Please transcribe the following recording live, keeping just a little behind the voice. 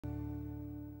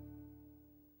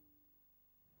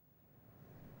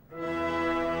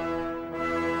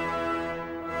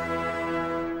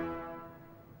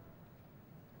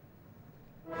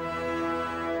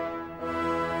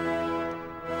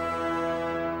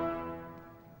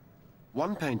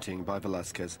One painting by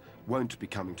Velázquez won't be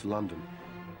coming to London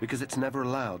because it's never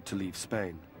allowed to leave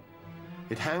Spain.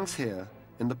 It hangs here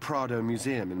in the Prado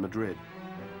Museum in Madrid.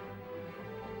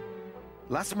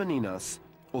 Las Meninas,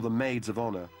 or the Maids of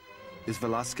Honor, is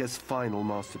Velázquez's final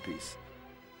masterpiece,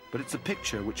 but it's a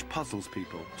picture which puzzles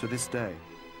people to this day.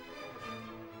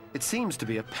 It seems to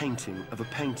be a painting of a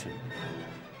painting.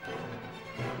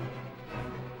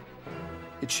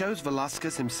 It shows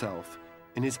Velázquez himself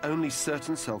in his only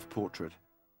certain self-portrait,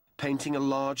 painting a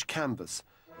large canvas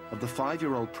of the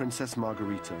 5-year-old Princess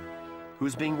Margarita, who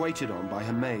is being waited on by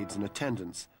her maids and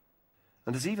attendants,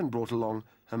 and has even brought along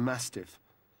her mastiff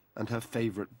and her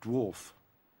favorite dwarf.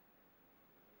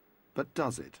 But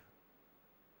does it?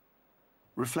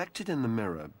 Reflected in the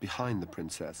mirror behind the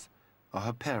princess are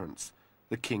her parents,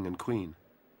 the king and queen.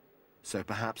 So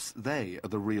perhaps they are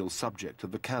the real subject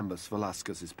of the canvas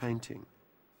Velázquez is painting.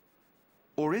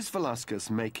 Or is Velázquez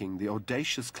making the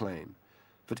audacious claim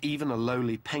that even a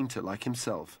lowly painter like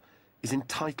himself is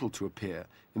entitled to appear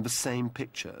in the same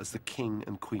picture as the king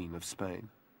and queen of Spain?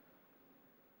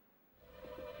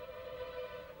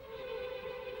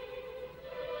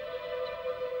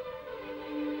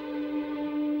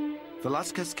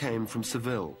 Velázquez came from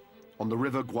Seville, on the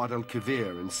river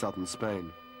Guadalquivir in southern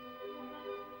Spain.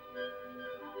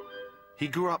 He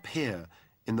grew up here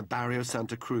in the Barrio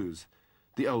Santa Cruz,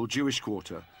 the old Jewish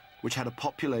quarter, which had a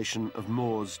population of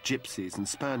Moors, Gypsies and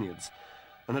Spaniards,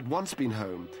 and had once been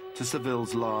home to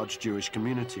Seville's large Jewish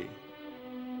community.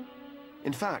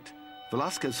 In fact,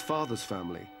 Velázquez's father's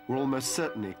family were almost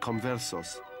certainly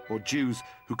conversos, or Jews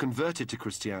who converted to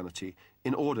Christianity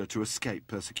in order to escape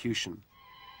persecution.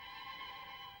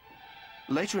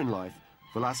 Later in life,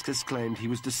 Velázquez claimed he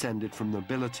was descended from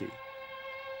nobility,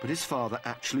 but his father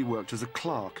actually worked as a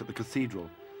clerk at the cathedral,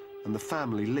 and the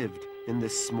family lived in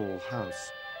this small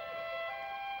house.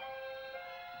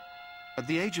 At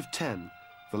the age of 10,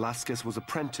 Velázquez was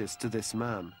apprenticed to this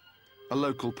man, a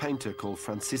local painter called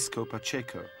Francisco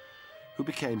Pacheco, who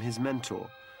became his mentor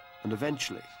and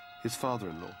eventually his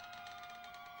father-in-law.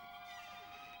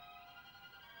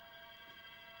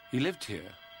 He lived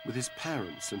here with his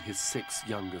parents and his 6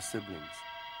 younger siblings.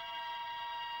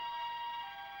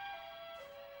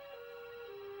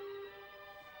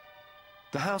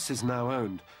 The house is now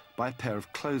owned by a pair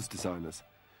of clothes designers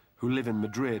who live in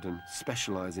Madrid and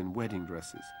specialize in wedding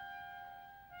dresses.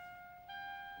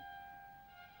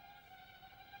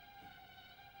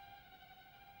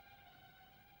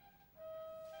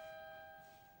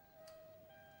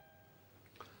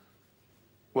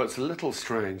 Well, it's a little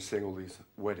strange seeing all these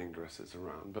wedding dresses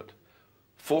around, but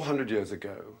 400 years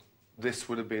ago, this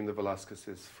would have been the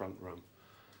Velázquez's front room.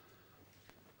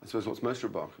 I suppose what's most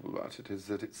remarkable about it is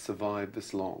that it's survived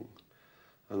this long,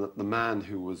 and that the man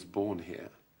who was born here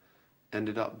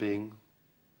ended up being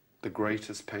the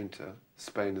greatest painter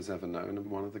Spain has ever known and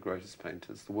one of the greatest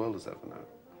painters the world has ever known.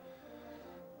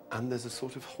 And there's a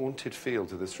sort of haunted feel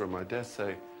to this room. I dare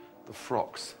say the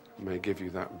frocks may give you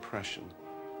that impression.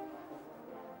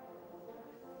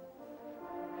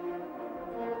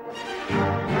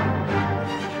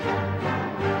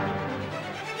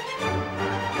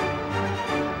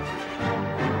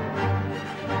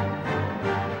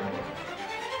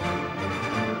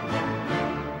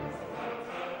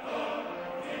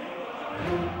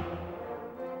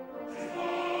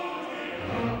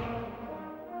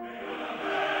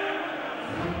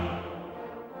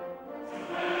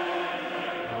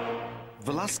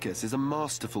 Velázquez is a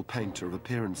masterful painter of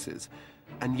appearances,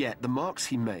 and yet the marks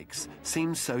he makes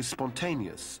seem so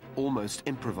spontaneous, almost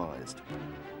improvised.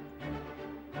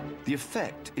 The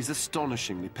effect is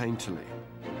astonishingly painterly.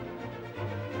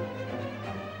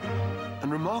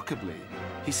 And remarkably,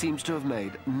 he seems to have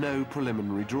made no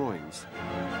preliminary drawings.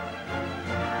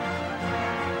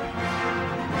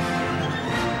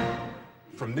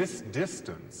 From this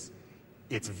distance,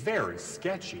 it's very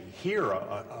sketchy. Here,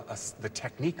 the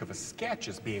technique of a sketch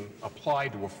is being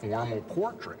applied to a formal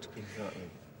portrait. Exactly.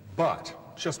 But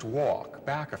just walk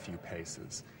back a few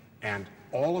paces, and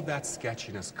all of that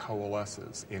sketchiness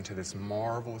coalesces into this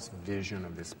marvelous vision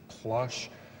of this plush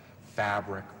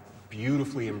fabric,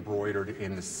 beautifully embroidered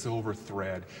in the silver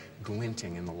thread,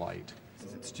 glinting in the light.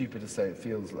 It's stupid to say it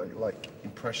feels like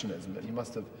Impressionism, but you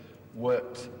must have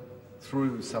worked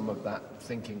through some of that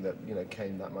thinking that,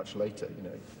 came that much later,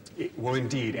 Well,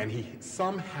 indeed, and he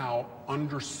somehow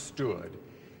understood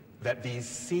that these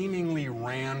seemingly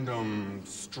random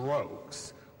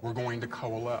strokes were going to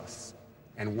coalesce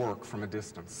and work from a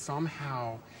distance.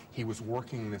 Somehow he was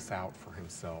working this out for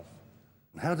himself.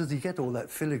 How does he get all that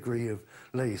filigree of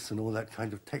lace and all that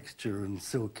kind of texture and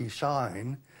silky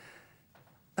shine?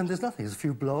 And there's nothing, there's a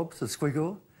few blobs, a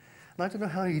squiggle. And And I don't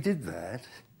know how he did that.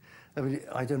 I mean,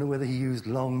 I don't know whether he used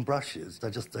long brushes.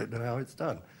 I just don't know how it's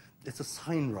done. It's a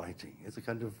sign writing. It's a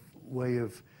kind of way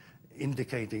of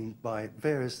indicating by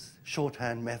various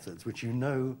shorthand methods, which you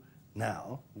know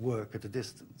now work at a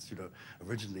distance. You know,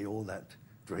 originally all that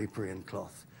drapery and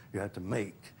cloth you had to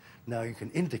make. Now you can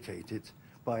indicate it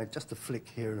by just a flick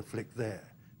here and a flick there.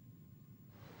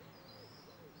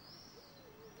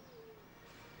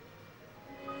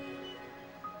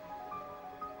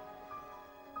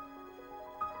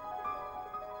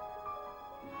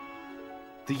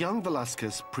 The young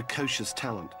Velázquez's precocious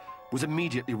talent was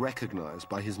immediately recognized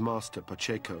by his master,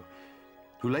 Pacheco,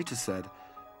 who later said,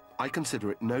 "I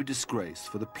consider it no disgrace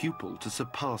for the pupil to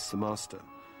surpass the master."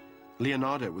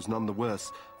 Leonardo was none the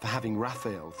worse for having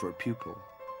Raphael for a pupil.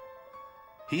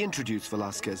 He introduced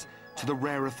Velázquez to the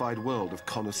rarefied world of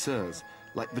connoisseurs,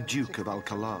 like the Duke of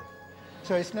Alcalá.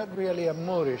 So it's not really a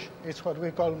Moorish, it's what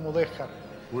we call mudéjar.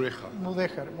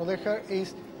 Mudéjar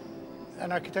is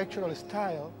an architectural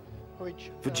style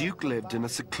which... The Duke lived in a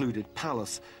secluded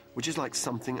palace, which is like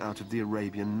something out of the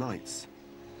Arabian Nights.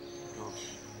 Gosh,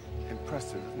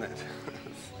 impressive, isn't it?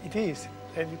 It is,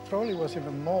 and it probably was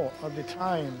even more at the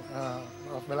time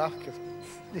of Velázquez.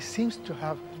 This seems to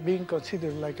have been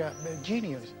considered like a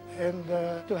genius and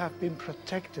to have been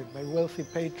protected by wealthy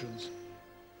patrons.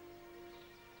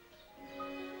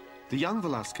 The young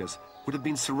Velázquez would have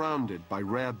been surrounded by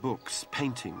rare books,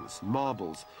 paintings,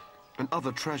 marbles, and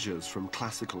other treasures from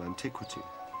classical antiquity.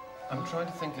 I'm trying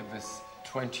to think of this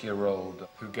 20-year-old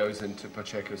who goes into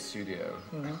Pacheco's studio.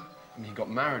 And he got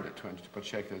married at 20 to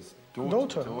Pacheco's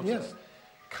daughter. Yes.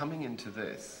 Coming into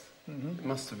this, it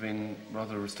must have been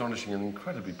rather astonishing and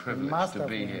incredibly privileged to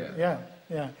be here.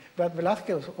 Yeah. But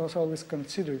Velázquez was always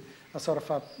considered a sort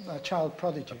of a child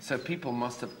prodigy. So people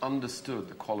must have understood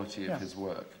the quality of his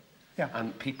work. Yeah.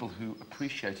 And people who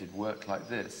appreciated work like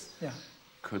this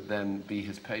could then be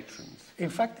his patrons.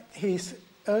 In fact, his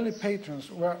early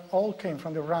patrons all came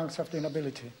from the ranks of the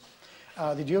nobility.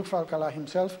 The Duke of Alcalá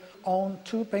himself owned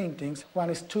two paintings.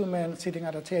 One is two men sitting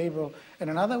at a table, and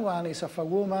another one is of a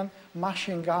woman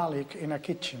mashing garlic in a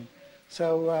kitchen.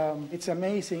 So it's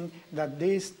amazing that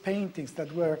these paintings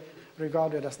that were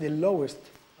regarded as the lowest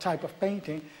type of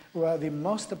painting were the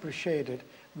most appreciated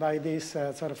by this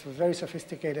sort of very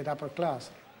sophisticated upper class.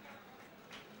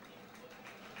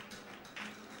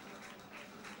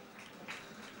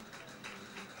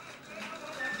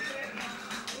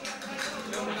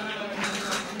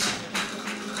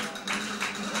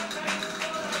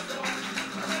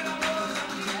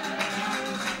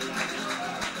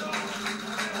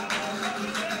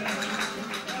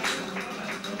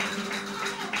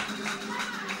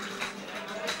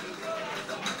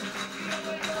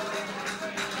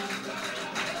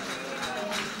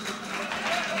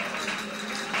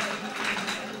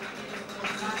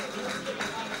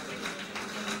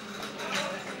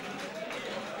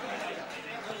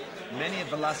 Many of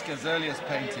Velázquez's earliest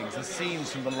paintings are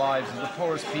scenes from the lives of the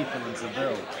poorest people in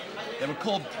Seville. They were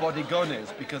called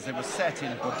bodegones because they were set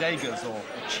in bodegas or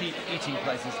cheap eating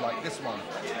places like this one,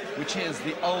 which is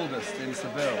the oldest in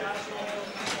Seville.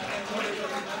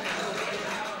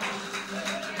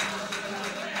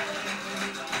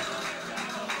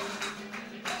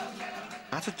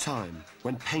 At a time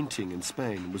when painting in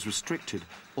Spain was restricted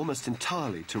almost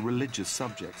entirely to religious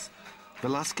subjects,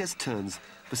 Velázquez turns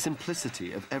the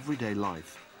simplicity of everyday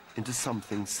life into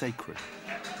something sacred.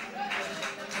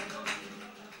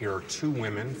 Here are two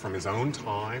women from his own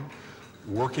time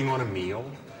working on a meal.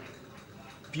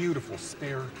 Beautiful,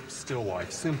 spare, still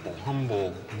life, simple,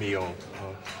 humble meal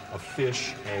of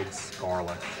fish, eggs,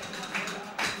 garlic.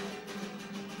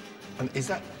 And is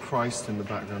that Christ in the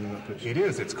background in that picture? It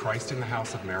is. It's Christ in the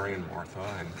house of Mary and Martha,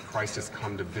 and Christ has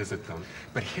come to visit them.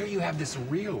 But here you have this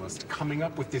realist coming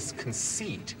up with this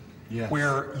conceit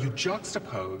where you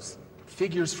juxtapose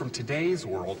figures from today's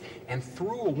world, and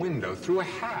through a window, through a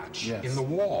hatch in the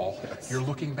wall, you're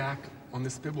looking back on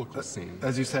this biblical scene.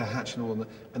 As you say, a hatch in the wall.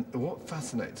 And what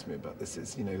fascinates me about this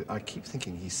is, you know, I keep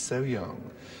thinking he's so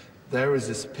young. There is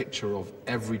this picture of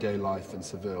everyday life in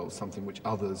Seville, something which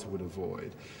others would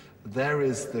avoid. There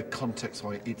is the context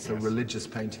why it's a religious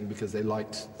painting because they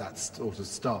liked that sort of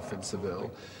stuff in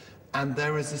Seville. And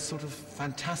there is this sort of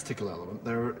fantastical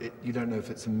element. You don't know if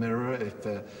it's a mirror, if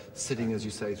they're sitting, as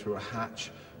you say, through a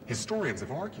hatch. Historians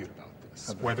have argued about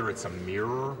this, whether it's a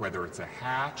mirror, whether it's a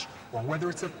hatch, or whether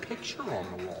it's a picture on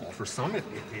the wall. For some, it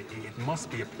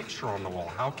must be a picture on the wall.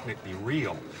 How can it be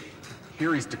real?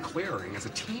 Here he's declaring, as a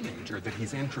teenager, that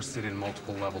he's interested in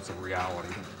multiple levels of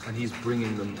reality. And he's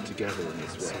bringing them together in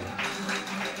this way.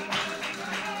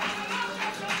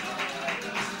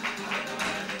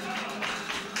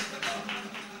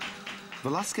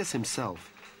 Velázquez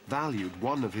himself valued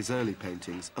one of his early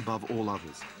paintings above all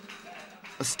others,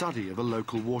 a study of a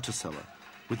local water cellar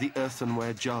with the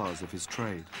earthenware jars of his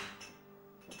trade.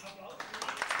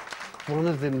 One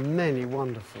of the many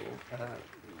wonderful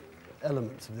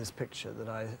elements of this picture that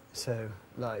I so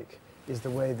like is the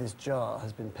way this jar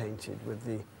has been painted with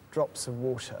the drops of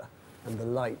water and the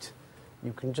light.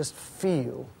 You can just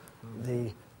feel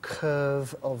the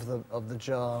curve of the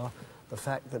jar, the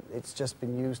fact that it's just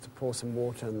been used to pour some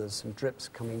water and there's some drips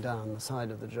coming down the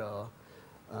side of the jar.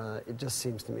 It just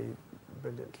seems to me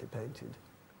brilliantly painted.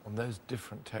 On those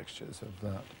different textures of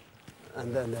that.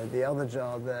 And then the other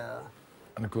jar there.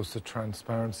 And of course the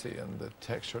transparency and the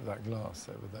texture of that glass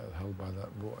over there held by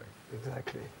that boy.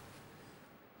 Exactly.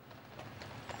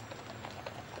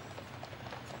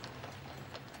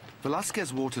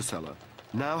 Velázquez water cellar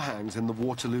now hangs in the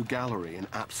Waterloo Gallery in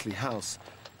Apsley House,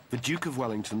 the Duke of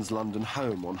Wellington's London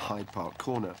home on Hyde Park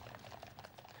Corner.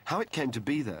 How it came to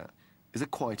be there is a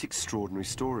quite extraordinary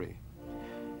story.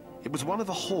 It was one of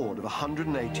a horde of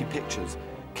 180 pictures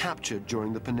captured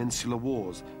during the Peninsular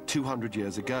Wars 200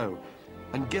 years ago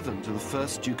and given to the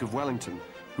first Duke of Wellington,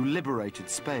 who liberated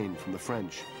Spain from the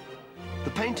French.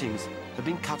 The paintings had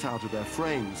been cut out of their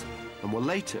frames and were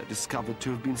later discovered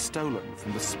to have been stolen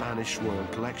from the Spanish royal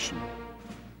collection.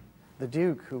 The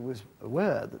Duke, who was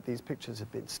aware that these pictures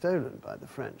had been stolen by the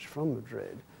French from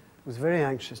Madrid, was very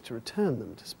anxious to return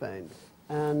them to Spain.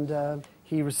 And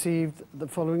he received the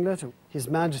following letter. His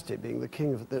Majesty, being the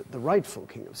king of the rightful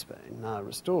King of Spain, now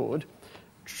restored,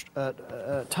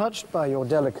 touched by your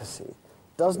delicacy,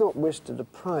 does not wish to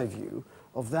deprive you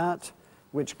of that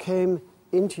which came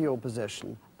into your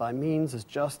possession by means as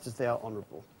just as they are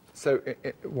honourable. So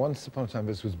once upon a time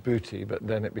this was booty, but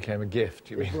then it became a gift,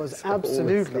 you mean? It was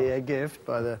absolutely a gift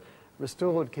by the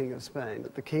restored King of Spain.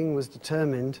 The king was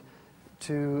determined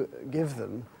to give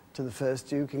them to the first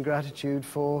Duke in gratitude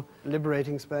for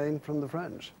liberating Spain from the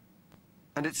French.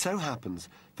 And it so happens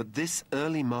that this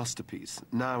early masterpiece,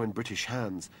 now in British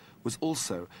hands, was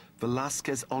also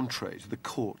Velázquez's entree to the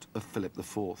court of Philip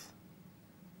IV.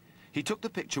 He took the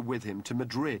picture with him to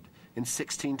Madrid in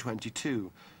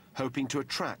 1622, hoping to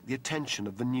attract the attention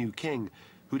of the new king,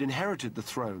 who'd inherited the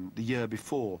throne the year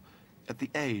before, at the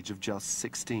age of just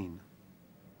 16.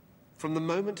 From the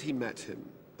moment he met him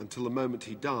until the moment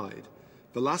he died,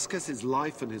 Velázquez's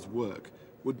life and his work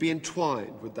would be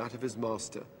entwined with that of his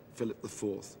master, Philip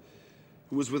IV,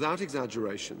 who was without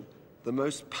exaggeration the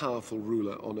most powerful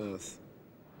ruler on earth.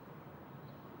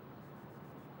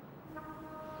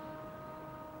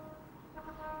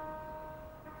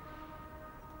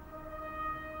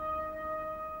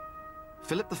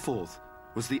 Philip IV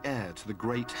was the heir to the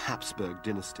great Habsburg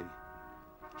dynasty.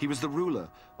 He was the ruler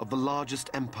of the largest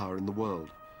empire in the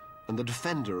world and the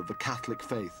defender of the Catholic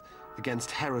faith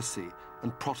against heresy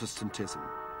and Protestantism.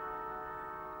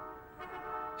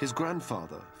 His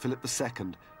grandfather, Philip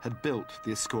II, had built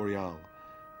the Escorial,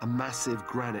 a massive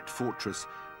granite fortress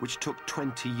which took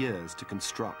 20 years to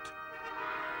construct.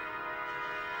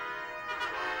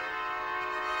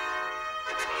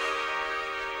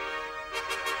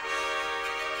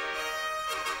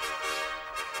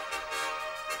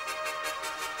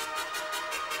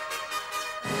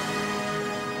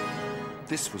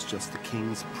 This was just the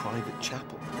king's private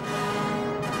chapel.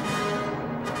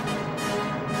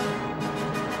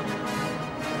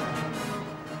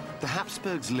 The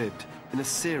Habsburgs lived in a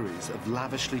series of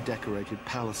lavishly decorated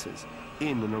palaces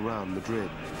in and around Madrid.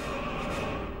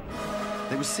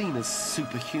 They were seen as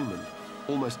superhuman,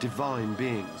 almost divine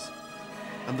beings,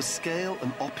 and the scale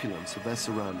and opulence of their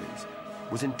surroundings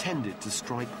was intended to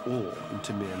strike awe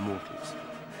into mere mortals.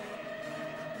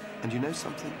 And you know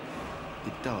something?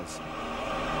 It does.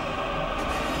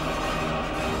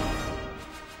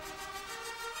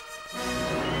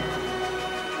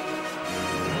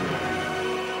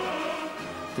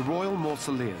 The Royal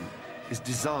Mausoleum is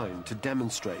designed to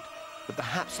demonstrate that the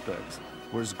Habsburgs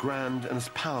were as grand and as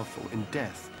powerful in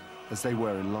death as they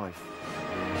were in life.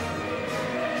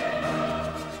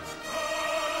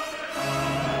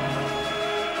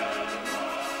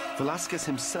 Velázquez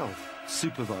himself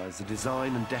supervised the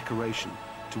design and decoration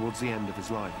towards the end of his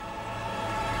life.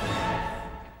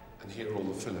 And here are all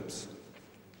the Philips.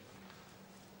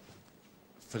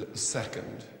 Philip II,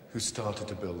 who started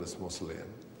to build this mausoleum.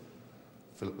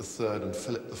 Philip III and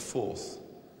Philip IV,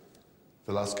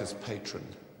 Velázquez's patron,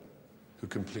 who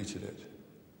completed it.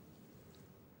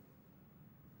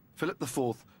 Philip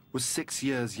IV was 6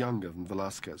 years younger than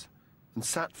Velázquez and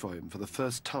sat for him for the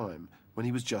first time when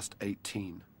he was just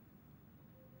 18.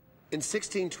 In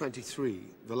 1623,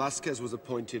 Velázquez was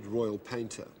appointed royal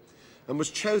painter, and was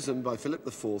chosen by Philip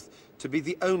IV to be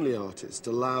the only artist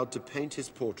allowed to paint his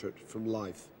portrait from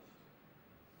life.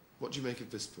 What do you make of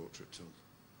this portrait, Tom?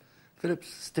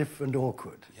 Philip's stiff and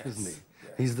awkward, isn't he?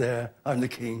 Yes. He's there, I'm the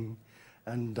king,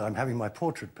 and I'm having my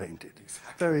portrait painted.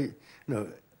 Exactly. Very, you know,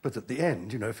 but at the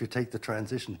end, you know, if you take the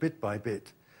transition bit by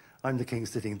bit, I'm the king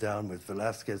sitting down with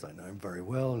Velázquez, I know him very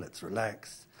well, let's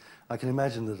relax. I can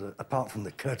imagine that apart from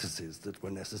the courtesies that were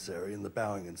necessary and the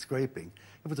bowing and scraping,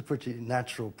 it was a pretty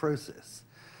natural process.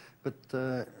 But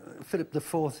Philip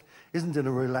IV isn't in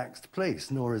a relaxed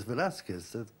place, nor is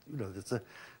Velázquez. You know, it's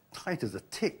tight as a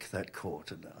tick, that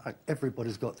court, and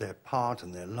everybody's got their part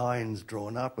and their lines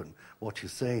drawn up and what you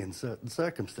say in certain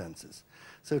circumstances.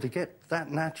 So to get that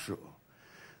natural,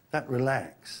 that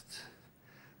relaxed,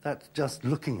 that just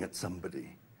looking at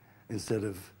somebody instead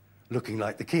of looking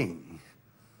like the king,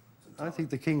 I think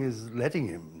the king is letting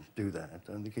him do that,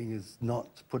 and the king is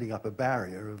not putting up a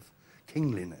barrier of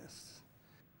kingliness.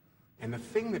 And the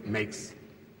thing that makes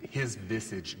his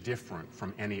visage different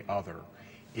from any other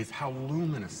is how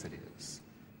luminous it is.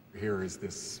 Here is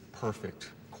this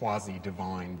perfect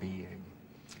quasi-divine being,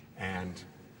 and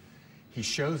he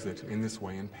shows it in this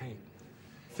way in paint.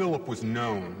 Philip was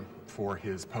known for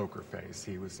his poker face.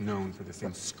 He was known for this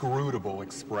inscrutable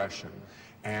expression,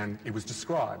 and it was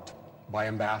described by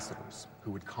ambassadors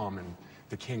who would come, and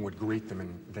the king would greet them,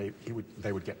 and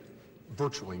they would get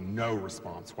virtually no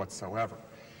response whatsoever.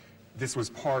 This was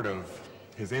part of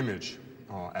his image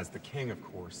as the king, of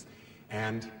course,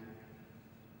 and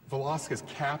Velázquez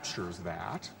captures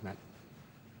that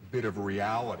bit of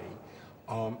reality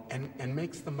and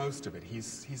makes the most of it.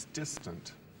 He's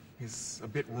distant. He's a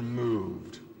bit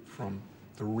removed from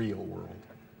the real world.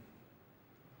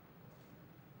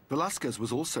 Velázquez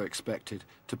was also expected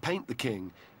to paint the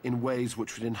king in ways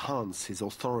which would enhance his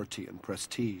authority and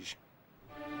prestige.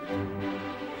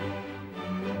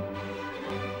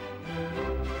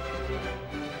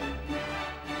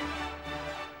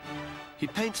 He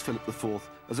paints Philip IV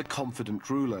as a confident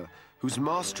ruler whose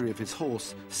mastery of his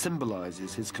horse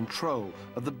symbolizes his control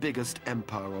of the biggest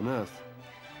empire on earth.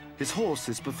 His horse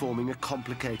is performing a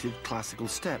complicated classical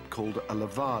step called a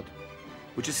levade,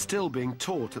 which is still being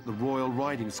taught at the Royal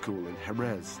Riding School in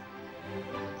Jerez.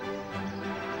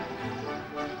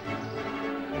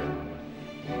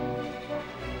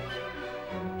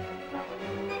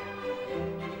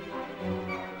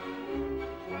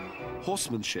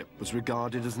 Horsemanship was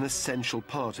regarded as an essential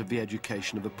part of the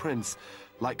education of a prince,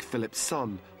 like Philip's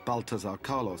son, Baltasar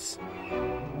Carlos.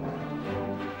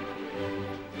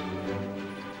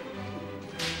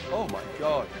 Oh my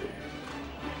God!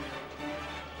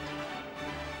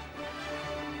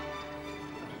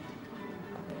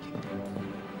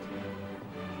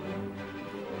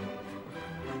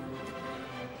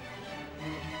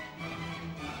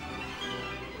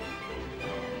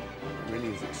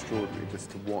 Extraordinary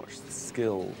just to watch the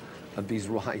skill of these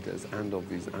riders and of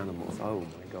these animals. Oh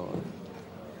my God.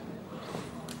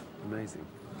 Amazing.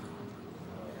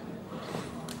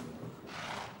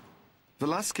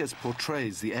 Velázquez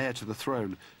portrays the heir to the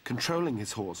throne controlling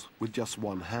his horse with just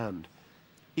one hand.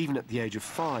 Even at the age of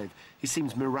 5, he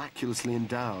seems miraculously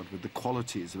endowed with the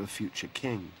qualities of a future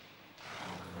king.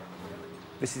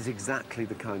 This is exactly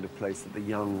the kind of place that the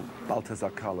young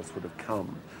Baltasar Carlos would have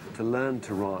come to learn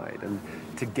to ride and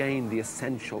to gain the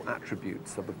essential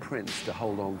attributes of a prince to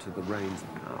hold on to the reins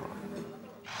of power.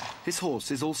 His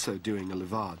horse is also doing a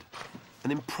levade,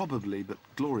 and improbably but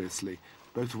gloriously,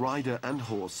 both rider and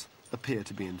horse appear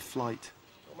to be in flight.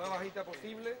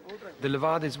 The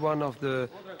levade is one of the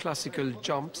classical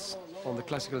jumps on the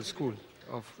classical school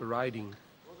of riding.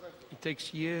 It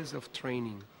takes years of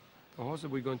training. The horse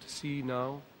that we're going to see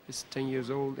now is 10 years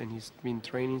old, and he's been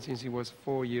training since he was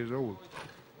 4 years old.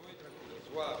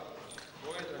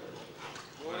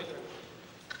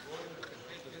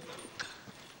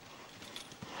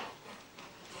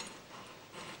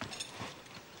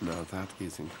 No, that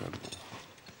is incredible.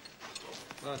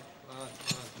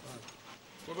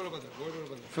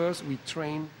 First, we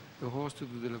train the horse to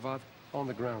do the levade on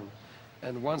the ground.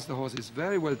 And once the horse is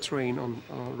very well trained on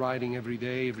riding every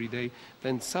day,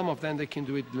 then some of them, they can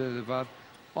do it the levade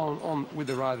on with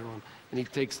the rider on. And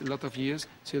it takes a lot of years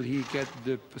till he get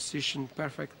the position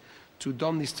perfect to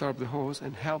don't disturb the horse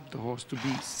and help the horse to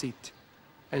be sit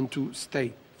and to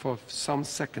stay for some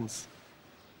seconds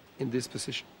in this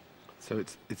position. So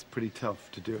it's pretty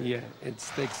tough to do it. Yeah, it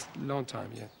takes a long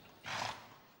time, yeah.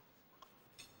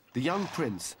 The young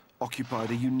prince occupied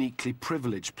a uniquely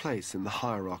privileged place in the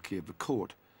hierarchy of the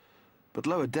court, but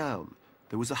lower down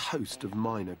there was a host of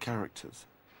minor characters.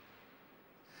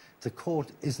 The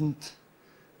court isn't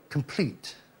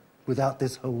complete without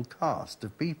this whole cast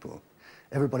of people.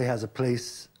 everybody has a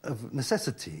place of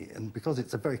necessity, and because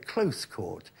it's a very close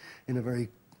court in a very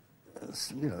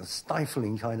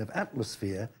stifling kind of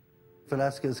atmosphere,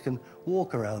 Velázquez can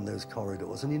walk around those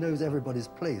corridors and he knows everybody's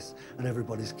place and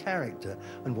everybody's character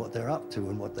and what they're up to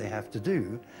and what they have to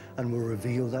do, and will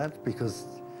reveal that because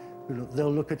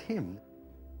they'll look at him.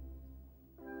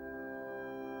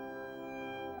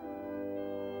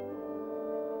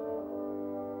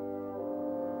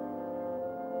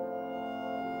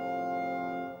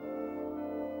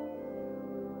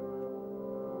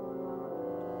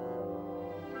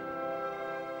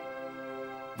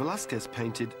 Velázquez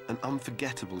painted an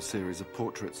unforgettable series of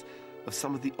portraits of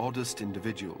some of the oddest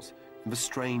individuals in the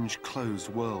strange, closed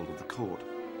world of the court.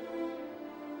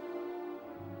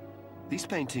 These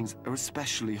paintings are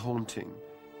especially haunting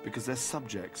because their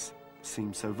subjects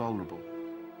seem so vulnerable.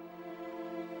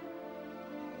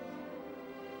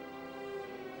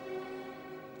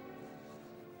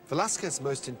 Velázquez's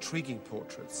most intriguing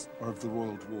portraits are of the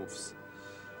royal dwarfs,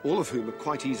 all of whom are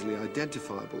quite easily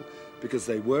identifiable because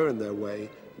they were, in their way,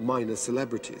 minor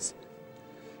celebrities.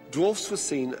 Dwarfs were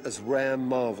seen as rare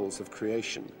marvels of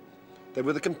creation. They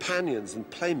were the companions and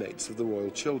playmates of the royal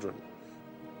children.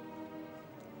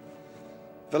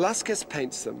 Velázquez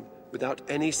paints them without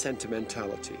any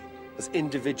sentimentality, as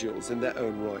individuals in their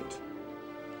own right.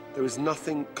 There is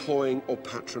nothing cloying or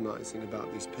patronizing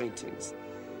about these paintings.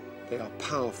 They are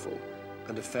powerful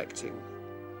and affecting.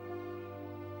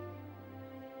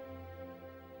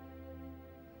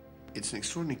 It's an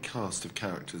extraordinary cast of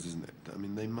characters, isn't it? I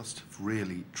mean, they must have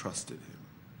really trusted him.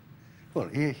 Well,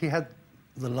 he had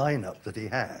the lineup that he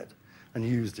had and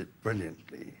used it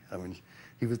brilliantly. I mean,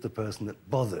 he was the person that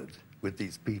bothered with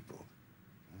these people.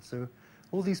 So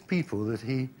all these people that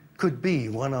he could be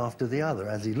one after the other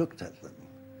as he looked at them,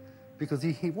 because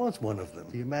he was one of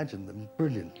them. He imagined them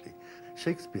brilliantly.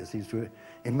 Shakespeare seems to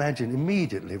imagine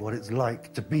immediately what it's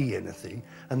like to be anything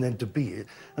and then to be it.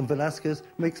 And Velázquez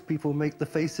makes people make the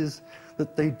faces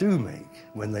that they do make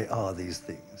when they are these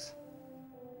things.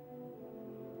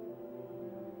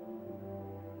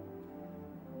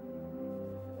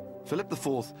 Philip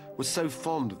IV was so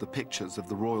fond of the pictures of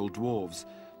the royal dwarves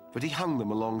that he hung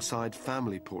them alongside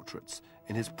family portraits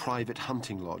in his private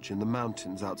hunting lodge in the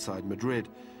mountains outside Madrid,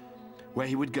 where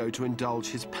he would go to indulge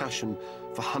his passion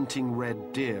for hunting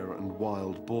red deer and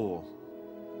wild boar.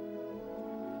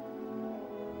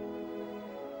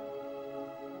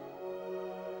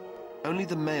 Only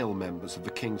the male members of the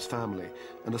king's family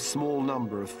and a small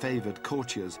number of favoured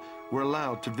courtiers were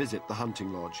allowed to visit the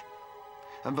hunting lodge,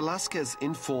 and Velázquez's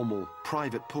informal,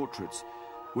 private portraits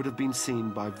would have been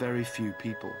seen by very few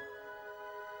people.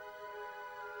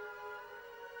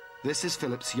 This is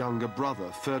Philip's younger brother,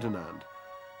 Ferdinand,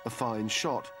 a fine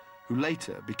shot who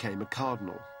later became a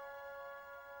cardinal.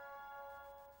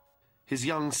 His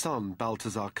young son,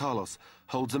 Balthazar Carlos,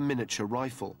 holds a miniature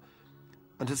rifle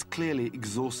and has clearly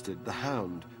exhausted the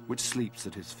hound which sleeps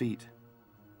at his feet.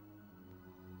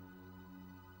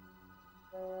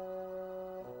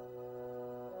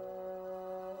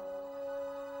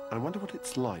 I wonder what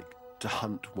it's like to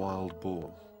hunt wild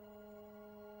boar.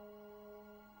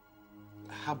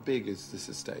 How big is this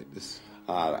estate?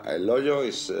 El Hoyo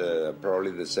is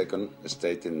probably the second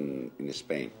estate in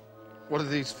Spain. What are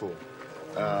these for?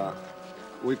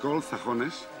 We call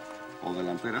cajones, or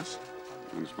delanteras,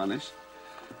 in Spanish.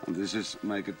 And this is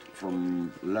made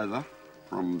from leather,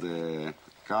 from the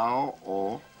cow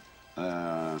or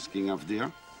skin of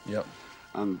deer. Yep.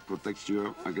 And protects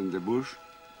you against the bush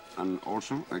and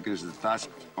also against the tusk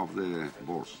of the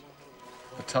boars.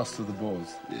 The tusk of the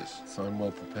boars? Yes. So I'm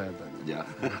well prepared then? Yeah.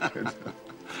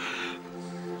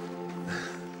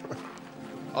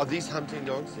 Are these hunting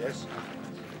dogs? Yes.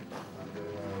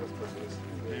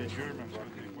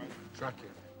 Tracking.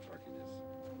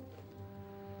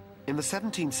 In the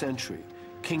 17th century,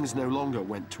 kings no longer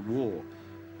went to war.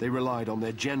 They relied on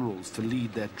their generals to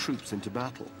lead their troops into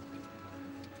battle.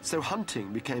 So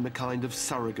hunting became a kind of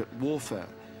surrogate warfare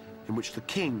in which the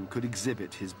king could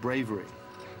exhibit his bravery.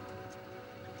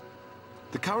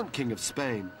 The current king of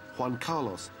Spain, Juan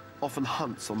Carlos, often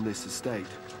hunts on this estate.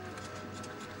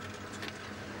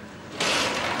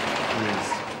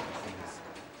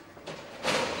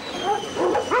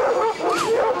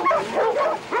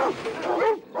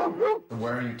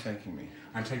 Where are you taking me?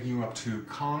 I'm taking you up to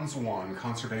Cons 1,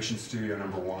 Conservation Studio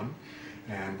number 1,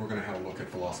 and we're going to have a look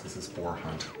at Velázquez's boar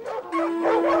hunt.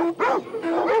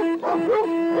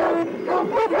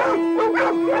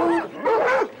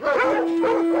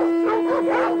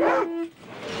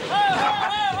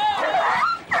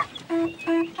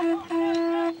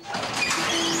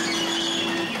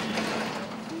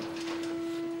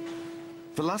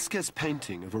 Velázquez's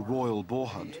painting of a royal boar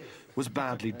hunt was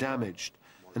badly damaged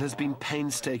and has been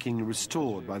painstakingly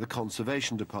restored by the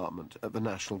Conservation Department at the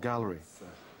National Gallery.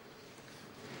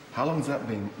 How long has that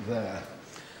been there?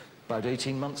 About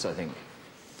 18 months, I think.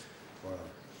 Wow.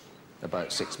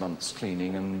 About 6 months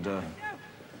cleaning and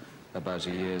about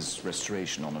a year's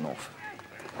restoration on and off.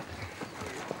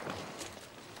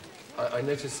 I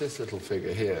notice this little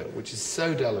figure here, which is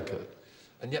so delicate,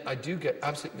 and yet I do get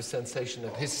absolutely the sensation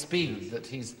of his speed, that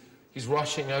he's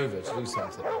rushing over to do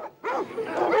something.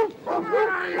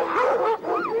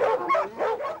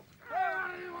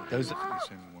 Those are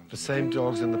the same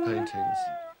dogs in the paintings.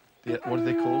 What are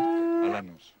they called?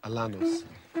 Alanos. Alanos.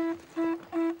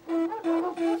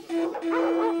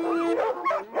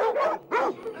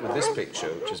 With this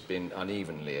picture, which has been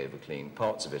unevenly overcleaned,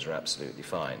 parts of it are absolutely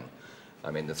fine. I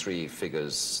mean, the three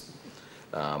figures,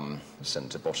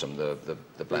 centre bottom, the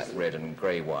black, red and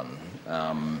grey one,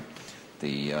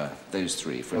 those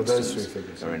three, for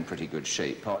instance, are in pretty good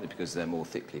shape, partly because they're more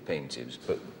thickly painted,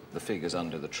 but the figures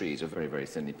under the trees are very, very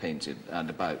thinly painted,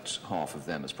 and about half of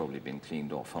them has probably been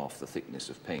cleaned off, half the thickness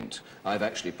of paint. I've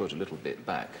actually put a little bit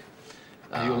back.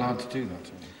 Are you allowed to do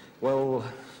that? Well...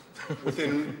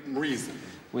 Within reason.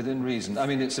 Within reason. I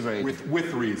mean, it's a very...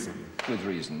 With reason. With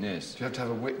reason, yes. Do you have to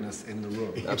have a witness in the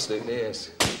room? Absolutely,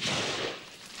 yes.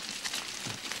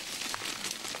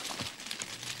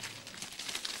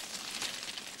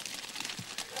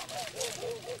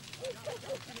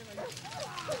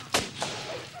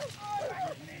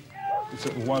 It's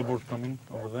a wild boar coming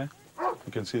over there.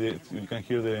 You can see you can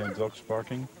hear the dogs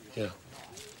barking. Yeah.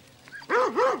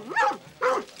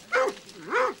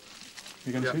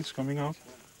 You can see it's coming out.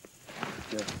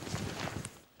 Yeah.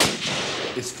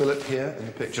 Is Philip here in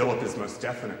the picture? Philip is most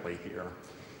definitely here.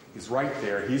 He's right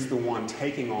there. He's the one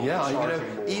taking on the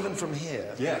charging boar. Even from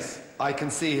here, yes, I can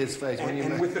see his face.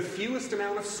 And with the fewest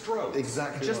amount of strokes.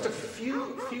 Exactly. Just right. a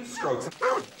few strokes.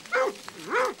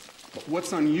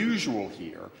 What's unusual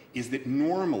here is that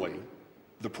normally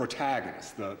the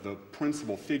protagonists, the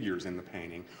principal figures in the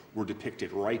painting, were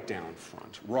depicted right down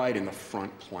front, right in the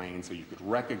front plane, so you could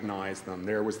recognize them.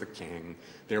 There was the king,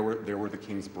 there were the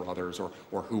king's brothers, or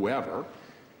whoever.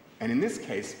 And in this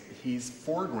case, he's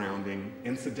foregrounding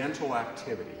incidental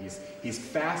activity. He's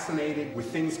fascinated with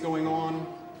things going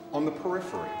on the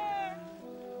periphery.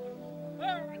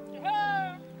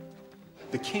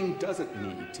 The king doesn't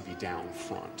need to be down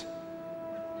front.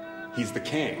 He's the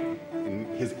king, and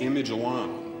his image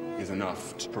alone is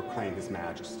enough to proclaim his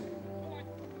majesty.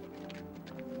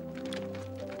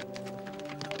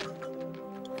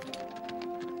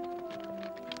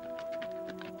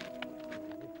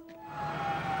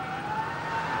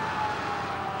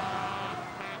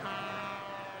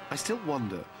 I still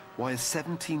wonder why a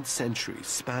 17th century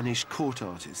Spanish court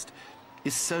artist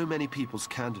is so many people's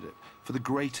candidate for the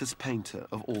greatest painter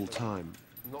of all time.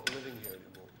 Not living here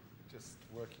anymore, just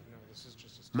working. No, this is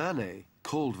just Manet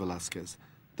called Velázquez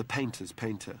the painter's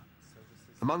painter.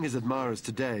 Among his admirers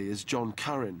today is John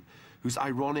Currin, whose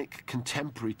ironic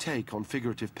contemporary take on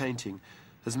figurative painting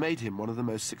has made him one of the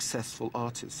most successful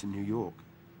artists in New York.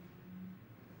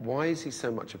 Why is he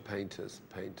so much a painter's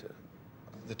painter?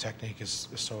 The technique is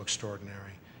so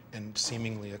extraordinary and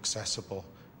seemingly accessible.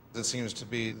 It seems to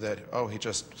be that, oh, he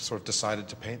just sort of decided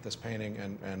to paint this painting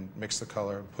and mix the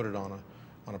color and put it on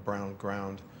a brown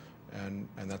ground, and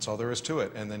that's all there is to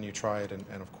it. And then you try it,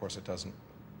 and of course it doesn't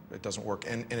work.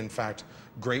 And in fact,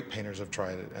 great painters have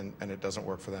tried it, and it doesn't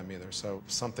work for them either. So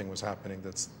something was happening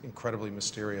that's incredibly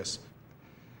mysterious.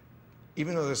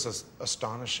 Even though there's this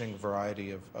astonishing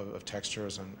variety of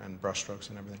textures and brushstrokes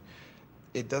and everything,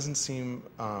 it doesn't seem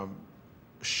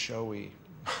showy.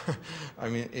 I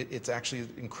mean, it's actually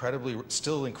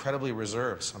still incredibly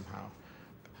reserved somehow.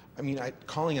 I mean,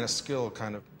 calling it a skill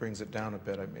kind of brings it down a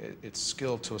bit. I mean, it's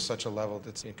skill to such a level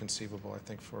that's inconceivable, I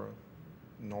think, for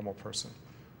a normal person.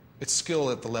 It's skill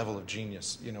at the level of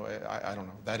genius. You know, I don't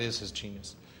know. That is his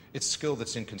genius. It's skill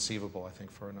that's inconceivable, I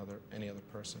think, for any other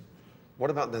person. What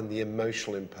about then the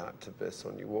emotional impact of this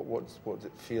on you? What does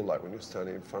it feel like when you're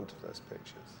standing in front of those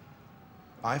pictures?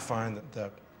 I find that the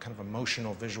kind of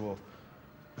emotional visual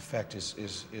effect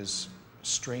is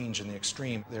strange in the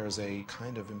extreme. There is a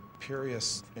kind of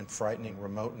imperious and frightening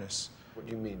remoteness. What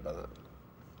do you mean by that?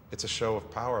 It's a show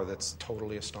of power that's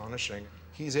totally astonishing.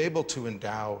 He's able to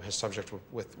endow his subject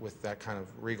with that kind of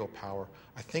regal power,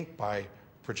 I think, by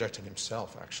projecting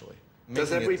himself, actually.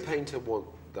 Does every painter want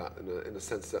that, in a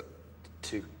sense, that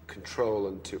to control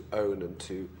and to own and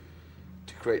to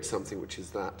create something which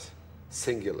is that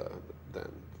singular,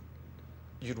 then?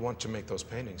 You'd want to make those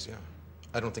paintings, yeah.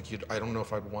 I don't know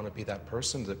if I'd want to be that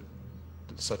person,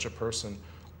 such a person,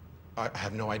 I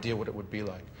have no idea what it would be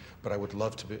like, but I would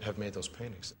love to have made those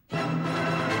paintings.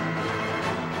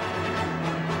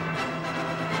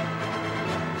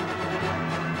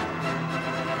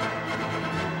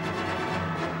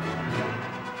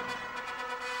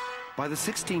 By the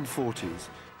 1640s,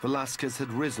 Velázquez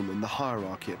had risen in the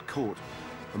hierarchy at court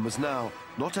and was now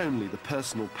not only the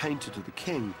personal painter to the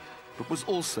king, but was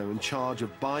also in charge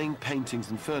of buying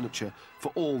paintings and furniture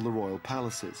for all the royal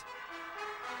palaces.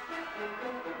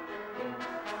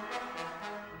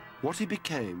 What he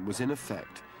became was, in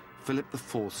effect, Philip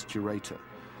IV's curator,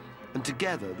 and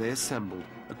together they assembled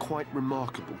a quite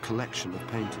remarkable collection of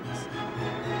paintings.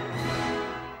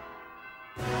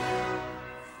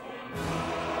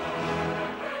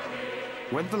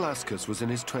 When Velázquez was in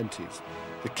his 20s,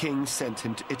 the king sent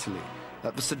him to Italy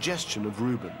at the suggestion of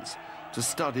Rubens to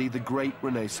study the great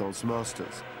Renaissance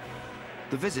masters.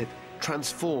 The visit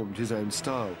transformed his own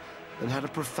style and had a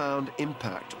profound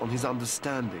impact on his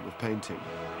understanding of painting.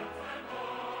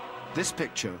 This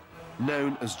picture,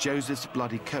 known as Joseph's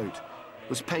Bloody Coat,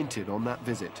 was painted on that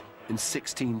visit in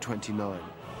 1629.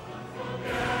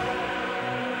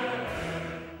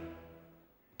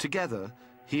 Together,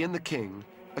 he and the king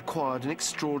acquired an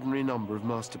extraordinary number of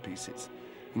masterpieces,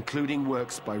 including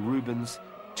works by Rubens,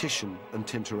 Titian and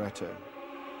Tintoretto.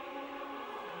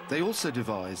 They also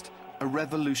devised a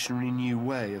revolutionary new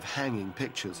way of hanging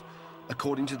pictures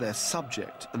according to their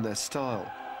subject and their style.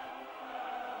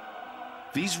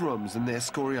 These rooms in the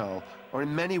Escorial are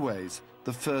in many ways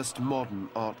the first modern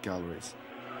art galleries.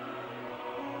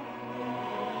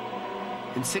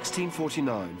 In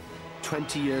 1649,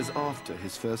 20 years after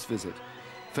his first visit,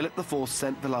 Philip IV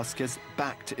sent Velázquez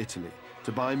back to Italy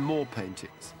to buy more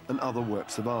paintings and other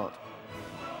works of art.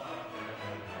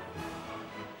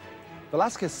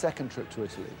 Velázquez's second trip to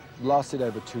Italy lasted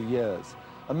over 2 years,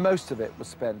 and most of it was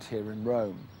spent here in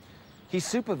Rome. He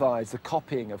supervised the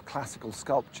copying of classical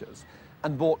sculptures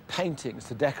and bought paintings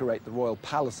to decorate the royal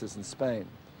palaces in Spain.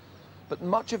 But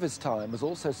much of his time was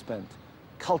also spent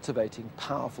cultivating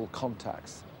powerful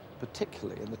contacts,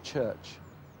 particularly in the church.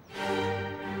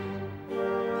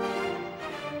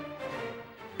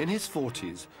 In his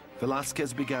 40s,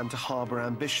 Velázquez began to harbor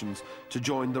ambitions to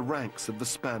join the ranks of the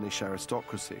Spanish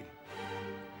aristocracy.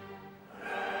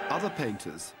 Other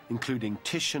painters, including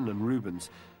Titian and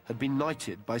Rubens, had been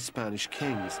knighted by Spanish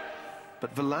kings,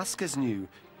 but Velázquez knew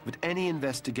that any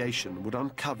investigation would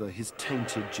uncover his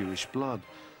tainted Jewish blood,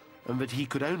 and that he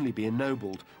could only be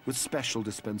ennobled with special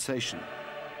dispensation,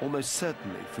 almost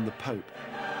certainly from the Pope.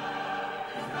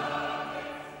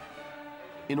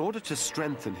 In order to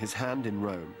strengthen his hand in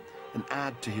Rome and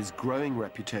add to his growing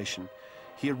reputation,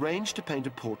 he arranged to paint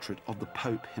a portrait of the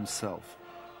Pope himself,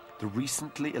 the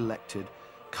recently elected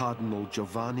Cardinal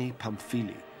Giovanni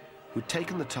Pamphili, who'd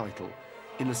taken the title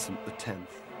Innocent X.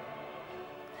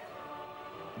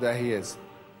 There he is,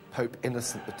 Pope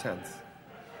Innocent X,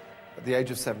 at the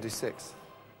age of 76.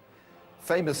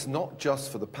 Famous not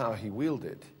just for the power he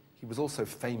wielded, he was also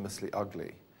famously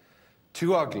ugly.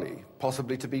 Too ugly,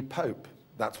 possibly to be Pope.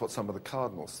 That's what some of the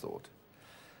cardinals thought.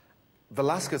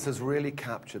 Velázquez has really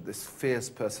captured this fierce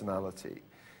personality,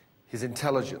 his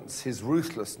intelligence, his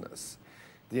ruthlessness,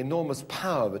 the enormous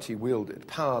power that he wielded,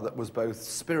 power that was both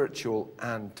spiritual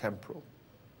and temporal.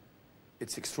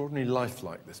 It's extraordinarily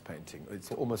lifelike, this painting.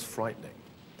 It's almost frightening.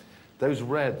 Those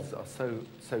reds are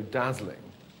so dazzling.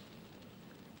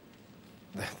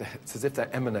 It's as if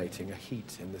they're emanating a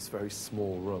heat in this very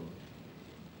small room.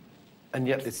 And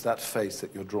yet it's that face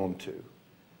that you're drawn to.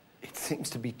 It seems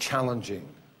to be challenging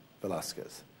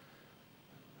Velázquez.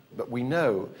 But we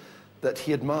know that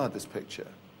he admired this picture.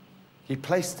 He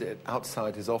placed it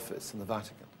outside his office in the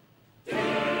Vatican.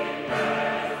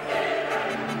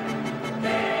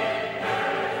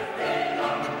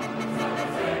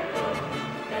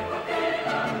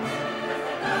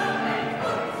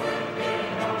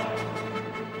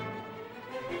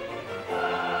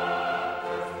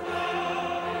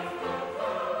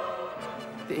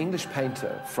 The English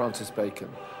painter, Francis Bacon,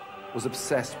 was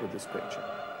obsessed with this picture.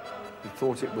 He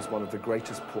thought it was one of the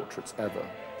greatest portraits ever.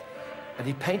 And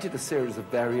he painted a series of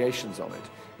variations on it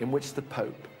in which the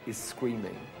Pope is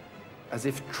screaming, as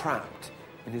if trapped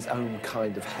in his own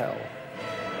kind of hell.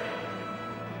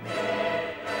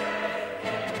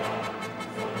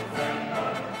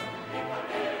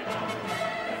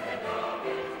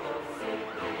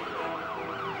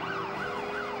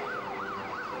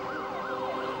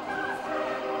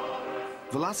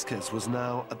 Velázquez was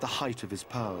now at the height of his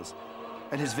powers,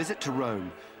 and his visit to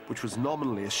Rome, which was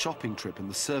nominally a shopping trip in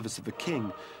the service of the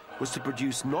king, was to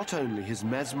produce not only his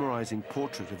mesmerizing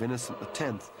portrait of Innocent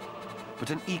X, but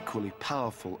an equally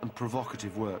powerful and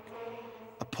provocative work,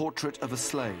 a portrait of a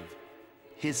slave,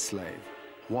 his slave,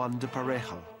 Juan de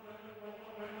Pareja.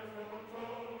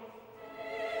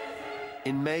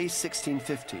 In May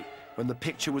 1650, when the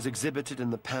picture was exhibited in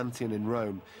the Pantheon in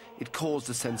Rome, it caused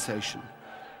a sensation.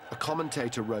 A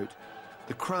commentator wrote,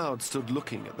 "The crowd stood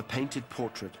looking at the painted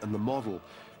portrait and the model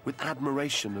with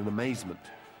admiration and amazement,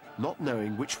 not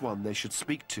knowing which one they should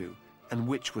speak to and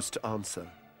which was to answer.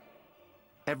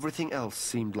 Everything else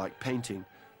seemed like painting,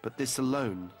 but this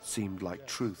alone seemed like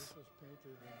truth."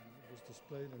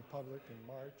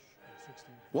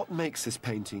 What makes this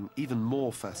painting even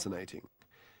more fascinating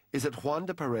is that Juan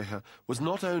de Pareja was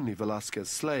not only Velázquez's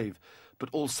slave, but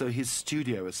also his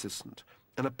studio assistant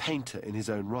and a painter in his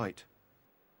own right.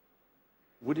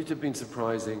 Would it have been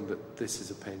surprising that this is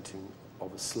a painting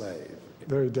of a slave?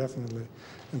 Very definitely.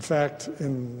 In fact,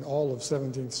 in all of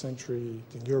 17th century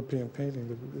European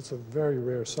painting, it's a very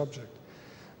rare subject,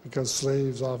 because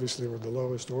slaves obviously were the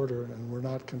lowest order and were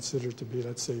not considered to be,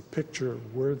 let's say, picture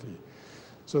worthy.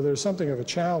 So there's something of a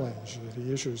challenge that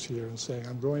he issues here in saying,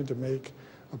 I'm going to make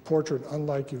a portrait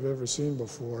unlike you've ever seen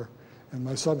before, and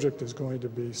my subject is going to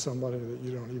be somebody that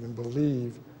you don't even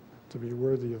believe to be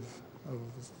worthy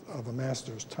of a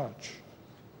master's touch.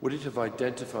 Would it have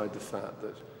identified the fact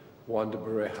that Juan de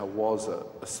Pareja was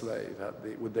a slave?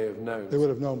 Would they have known? They would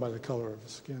have known by the color of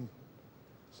his skin.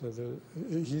 So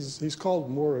he's called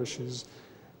Moorish. He's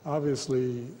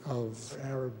obviously of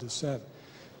Arab descent.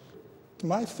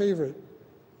 My favorite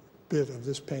bit of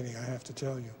this painting, I have to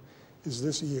tell you, is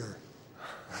this ear,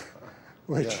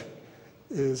 which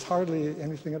is hardly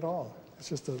anything at all. It's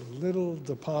just a little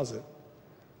deposit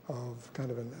of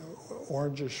kind of an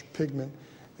orangish pigment,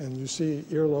 and you see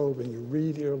earlobe and you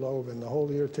read earlobe and the whole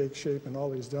ear takes shape, and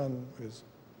all he's done is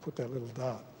put that little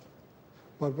dot.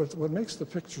 But what makes the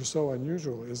picture so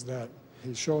unusual is that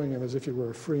he's showing him as if he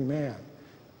were a free man.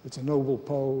 It's a noble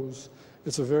pose.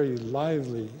 It's a very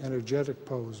lively, energetic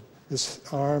pose. This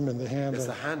arm and the hand. It's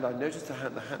the hand. I noticed the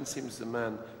hand. The hand seems a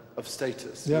man of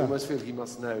status. Yeah. You almost feel he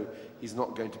must know he's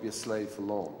not going to be a slave for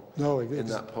long. No, in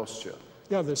that posture.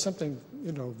 Yeah, there's something,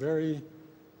 very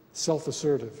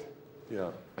self-assertive.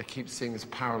 Yeah. I keep seeing this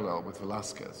parallel with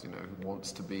Velázquez, who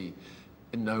wants to be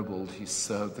ennobled. He's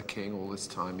served the king all this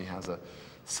time. He has a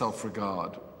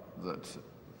self-regard that...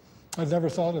 I'd never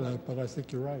thought of that, but I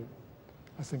think you're right.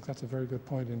 I think that's a very good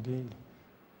point indeed.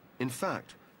 In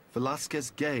fact,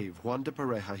 Velázquez gave Juan de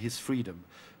Pareja his freedom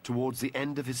towards the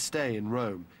end of his stay in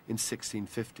Rome in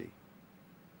 1650.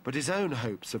 But his own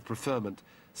hopes of preferment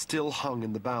still hung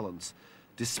in the balance,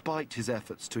 despite his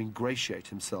efforts to ingratiate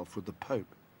himself with the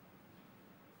Pope.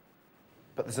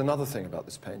 But there's another thing about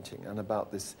this painting and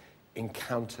about this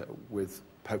encounter with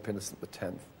Pope Innocent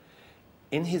X.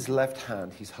 In his left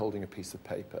hand, he's holding a piece of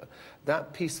paper.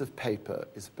 That piece of paper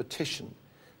is a petition,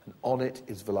 and on it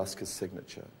is Velázquez's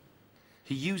signature.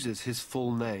 He uses his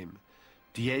full name,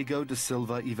 Diego de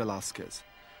Silva y Velázquez,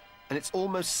 and it's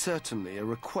almost certainly a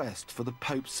request for the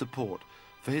Pope's support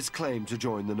for his claim to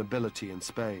join the nobility in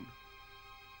Spain.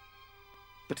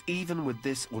 But even with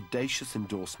this audacious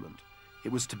endorsement,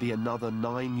 it was to be another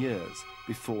 9 years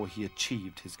before he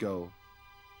achieved his goal.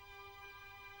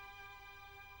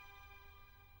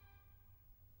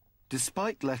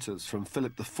 Despite letters from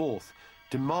Philip IV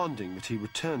demanding that he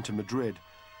return to Madrid,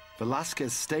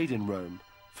 Velázquez stayed in Rome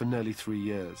for nearly 3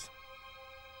 years.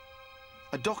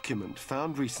 A document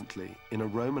found recently in a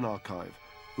Roman archive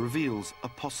reveals a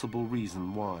possible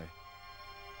reason why.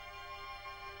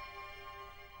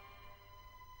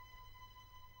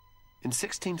 In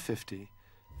 1650,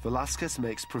 Velázquez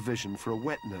makes provision for a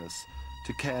wet nurse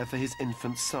to care for his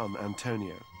infant son,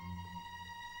 Antonio.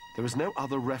 There is no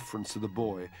other reference to the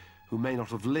boy, who may not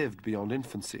have lived beyond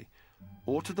infancy,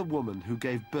 or to the woman who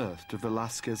gave birth to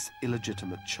Velázquez's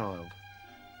illegitimate child.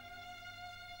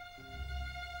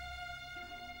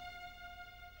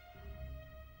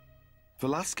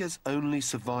 Velázquez's only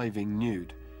surviving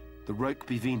nude, the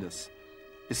Rokeby Venus,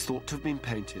 is thought to have been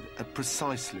painted at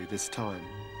precisely this time.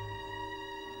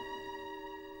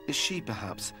 Is she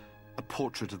perhaps a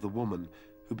portrait of the woman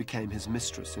who became his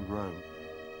mistress in Rome?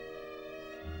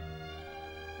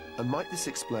 And might this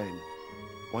explain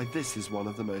why this is one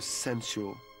of the most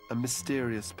sensual and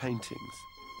mysterious paintings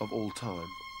of all time?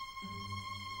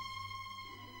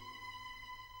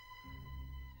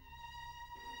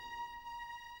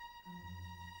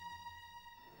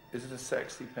 Is it a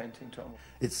sexy painting, Tom?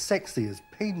 It's sexy as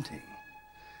painting.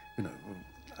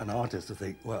 An artist will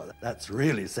think, well, that's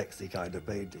really sexy kind of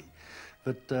painting.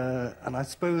 But, and I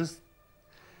suppose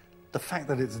the fact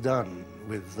that it's done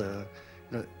with,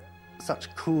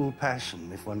 such cool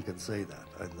passion, if one can say that,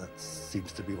 and that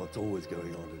seems to be what's always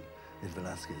going on in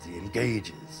Velázquez. He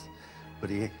engages but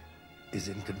he is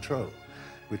in control,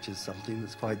 which is something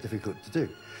that's quite difficult to do.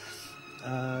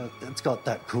 It's got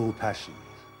that cool passion,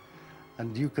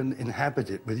 and you can inhabit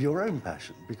it with your own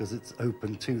passion because it's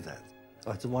open to that.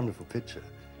 Oh, it's a wonderful picture.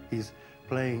 He's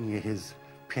playing his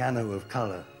piano of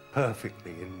color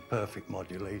perfectly in perfect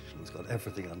modulation. It's got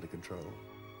everything under control.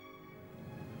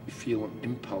 You feel an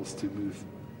impulse to move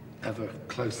ever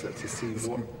closer to see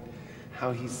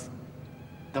how he's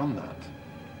done that.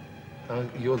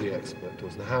 You're the expert,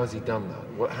 Dawson. How has he done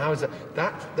that? How is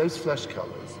that? Those flesh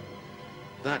colors,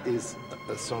 that is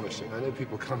astonishing. I know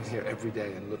people come here every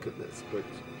day and look at this, but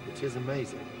it is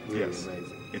amazing. Really yes.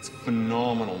 Amazing. It's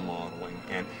phenomenal modeling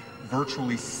and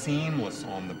virtually seamless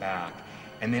on the back.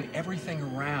 And then everything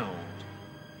around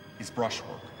is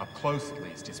brushwork. Up close, at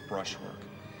least, is brushwork.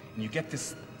 And you get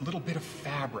this little bit of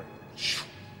fabric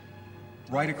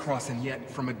right across, and yet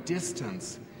from a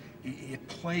distance, it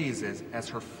plays as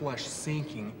her flesh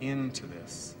sinking into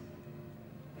this.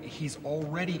 He's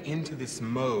already into this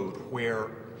mode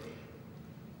where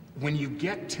when you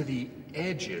get to the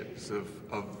edges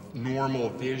of normal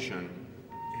vision,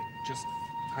 it just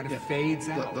kind of fades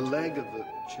out. The leg of the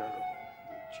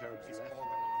cherub's left.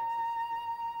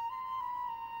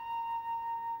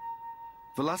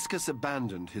 Velázquez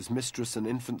abandoned his mistress and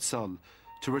infant son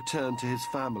to return to his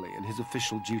family and his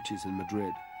official duties in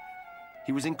Madrid.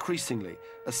 He was increasingly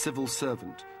a civil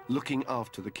servant looking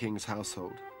after the king's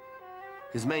household.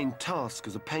 His main task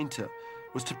as a painter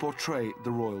was to portray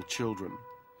the royal children.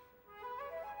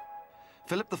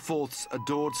 Philip IV's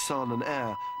adored son and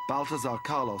heir, Baltasar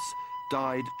Carlos,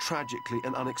 died tragically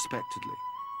and unexpectedly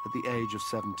at the age of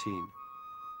 17.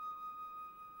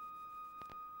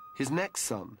 His next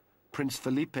son, Prince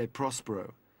Felipe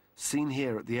Prospero, seen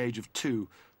here at the age of 2,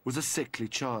 was a sickly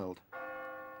child.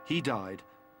 He died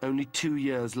only 2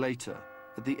 years later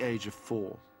at the age of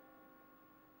 4.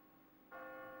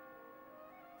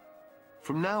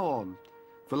 From now on,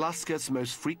 Velázquez's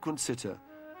most frequent sitter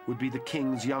would be the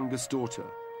king's youngest daughter,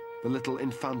 the little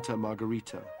Infanta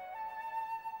Margarita.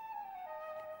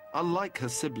 Unlike her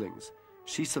siblings,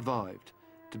 she survived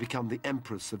to become the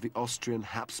empress of the Austrian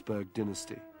Habsburg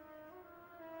dynasty.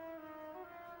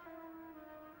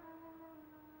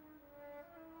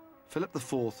 Philip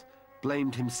IV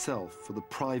blamed himself for the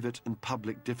private and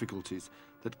public difficulties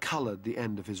that coloured the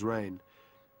end of his reign,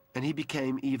 and he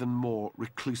became even more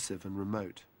reclusive and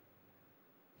remote.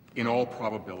 In all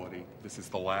probability, this is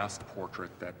the last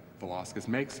portrait that Velázquez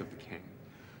makes of the king.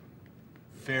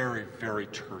 Very, very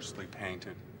tersely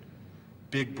painted.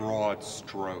 Big, broad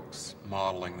strokes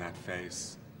modeling that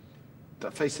face.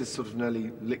 That face is sort of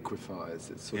nearly liquefies.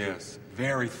 It's sort yes,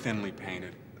 very thinly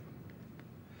painted.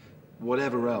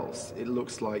 Whatever else, it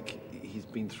looks like he's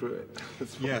been through it.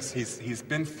 Yes, he's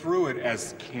been through it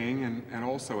as king and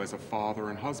also as a father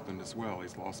and husband as well.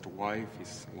 He's lost a wife,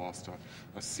 he's lost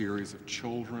a series of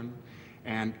children,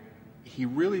 and he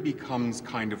really becomes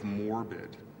kind of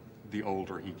morbid the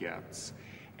older he gets.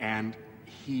 And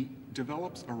he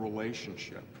develops a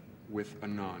relationship with a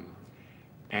nun,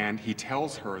 and he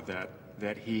tells her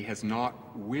that he has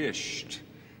not wished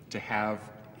to have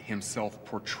himself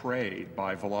portrayed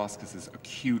by Velázquez's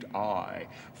acute eye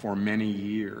for many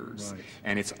years. Right.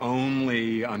 And it's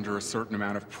only under a certain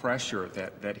amount of pressure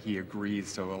that he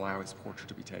agrees to allow his portrait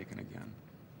to be taken again.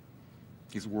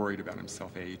 He's worried about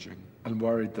himself aging. And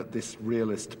worried that this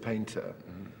realist painter,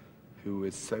 who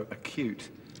is so acute,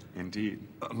 indeed,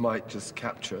 might just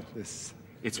capture this.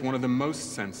 It's one of the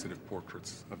most sensitive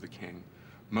portraits of the king.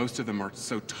 Most of them are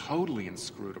so totally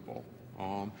inscrutable.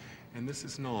 And this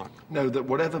is not. No, that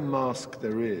whatever mask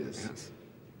there is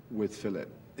with Philip,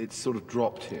 it's sort of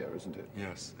dropped here, isn't it?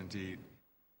 Yes, indeed.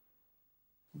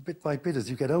 Bit by bit, as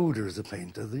you get older as a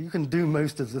painter, you can do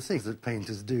most of the things that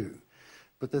painters do.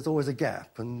 But there's always a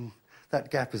gap, and that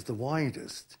gap is the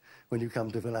widest when you come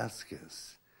to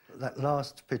Velázquez. That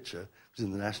last picture, which is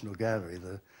in the National Gallery,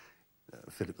 the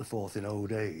Philip IV in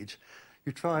old age,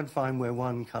 you try and find where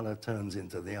one colour turns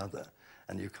into the other,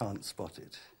 and you can't spot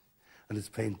it. And it's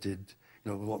painted,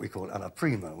 what we call alla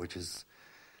prima, which is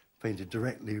painted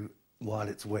directly while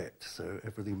it's wet, so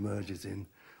everything merges in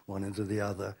one into the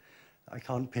other. I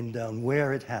can't pin down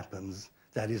where it happens.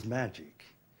 That is magic,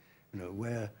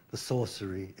 where the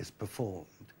sorcery is performed.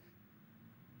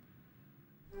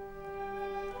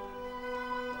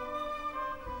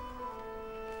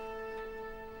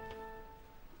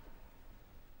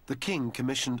 The king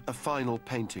commissioned a final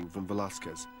painting from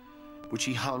Velázquez, which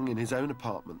he hung in his own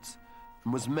apartments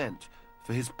and was meant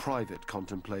for his private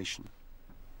contemplation.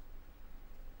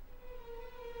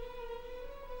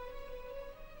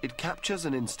 It captures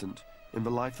an instant in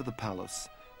the life of the palace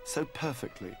so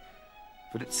perfectly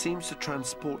but it seems to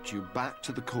transport you back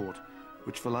to the court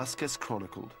which Velázquez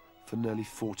chronicled for nearly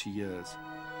 40 years.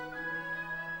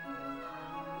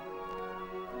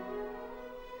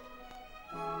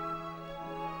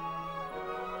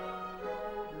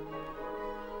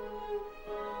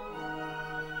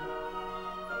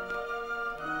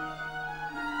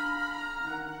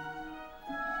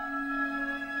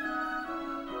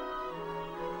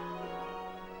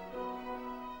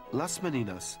 Las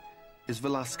Meninas is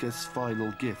Velázquez's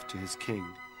final gift to his king.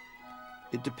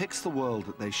 It depicts the world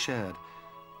that they shared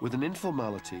with an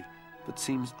informality that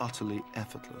seems utterly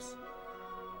effortless.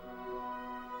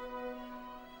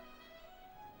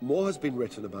 More has been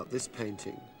written about this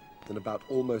painting than about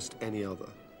almost any other.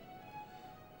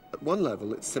 At one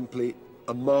level, it's simply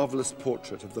a marvelous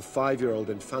portrait of the 5-year-old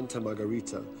Infanta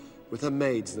Margarita with her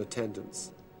maids in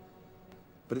attendance.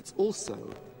 But it's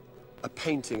also a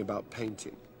painting about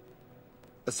painting,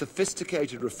 a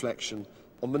sophisticated reflection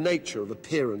on the nature of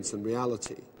appearance and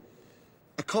reality,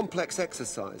 a complex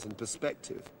exercise in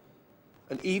perspective,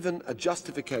 and even a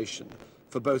justification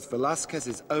for both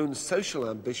Velázquez's own social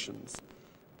ambitions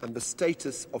and the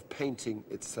status of painting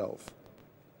itself.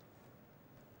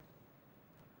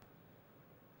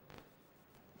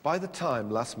 By the time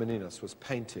Las Meninas was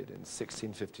painted in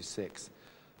 1656,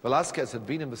 Velázquez had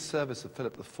been in the service of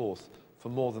Philip IV for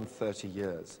more than 30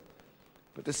 years.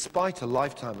 But despite a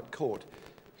lifetime at court,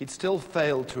 he'd still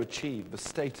failed to achieve the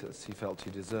status he felt he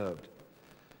deserved.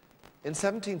 In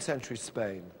 17th century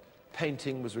Spain,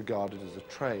 painting was regarded as a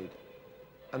trade,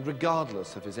 and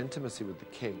regardless of his intimacy with the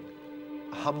king,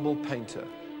 a humble painter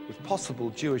with possible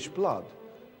Jewish blood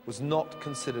was not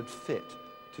considered fit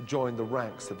to join the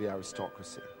ranks of the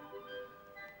aristocracy.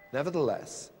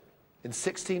 Nevertheless, in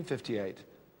 1658,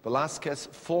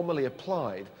 Velázquez formally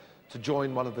applied to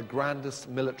join one of the grandest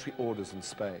military orders in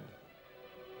Spain.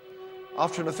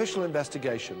 After an official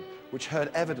investigation which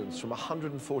heard evidence from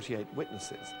 148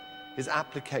 witnesses, his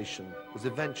application was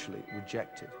eventually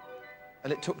rejected,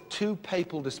 and it took 2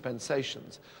 papal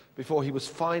dispensations before he was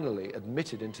finally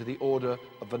admitted into the Order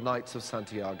of the Knights of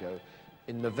Santiago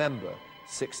in November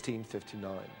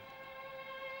 1659.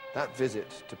 That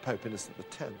visit to Pope Innocent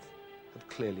X had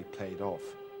clearly paid off.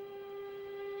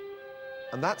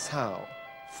 And that's how,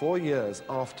 4 years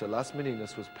after Las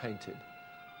Meninas was painted,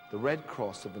 the Red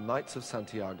Cross of the Knights of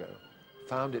Santiago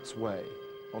found its way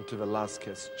onto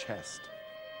Velázquez's chest.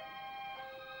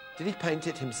 Did he paint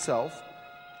it himself,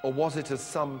 or was it, as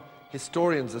some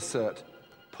historians assert,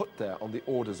 put there on the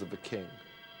orders of the king?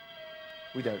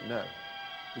 We don't know.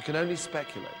 We can only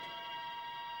speculate.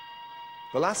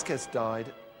 Velázquez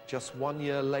died just 1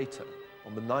 year later,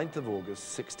 on the 9th of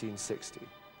August, 1660,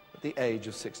 at the age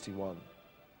of 61.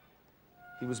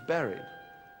 He was buried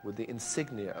with the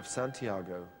insignia of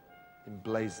Santiago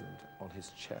emblazoned on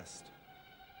his chest.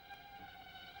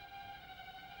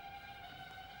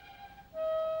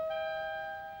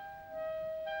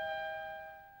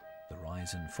 The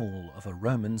rise and fall of a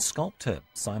Roman sculptor,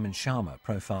 Simon Schaumer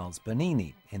profiles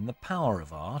Bernini in The Power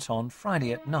of Art on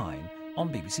Friday at 9 on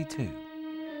BBC Two.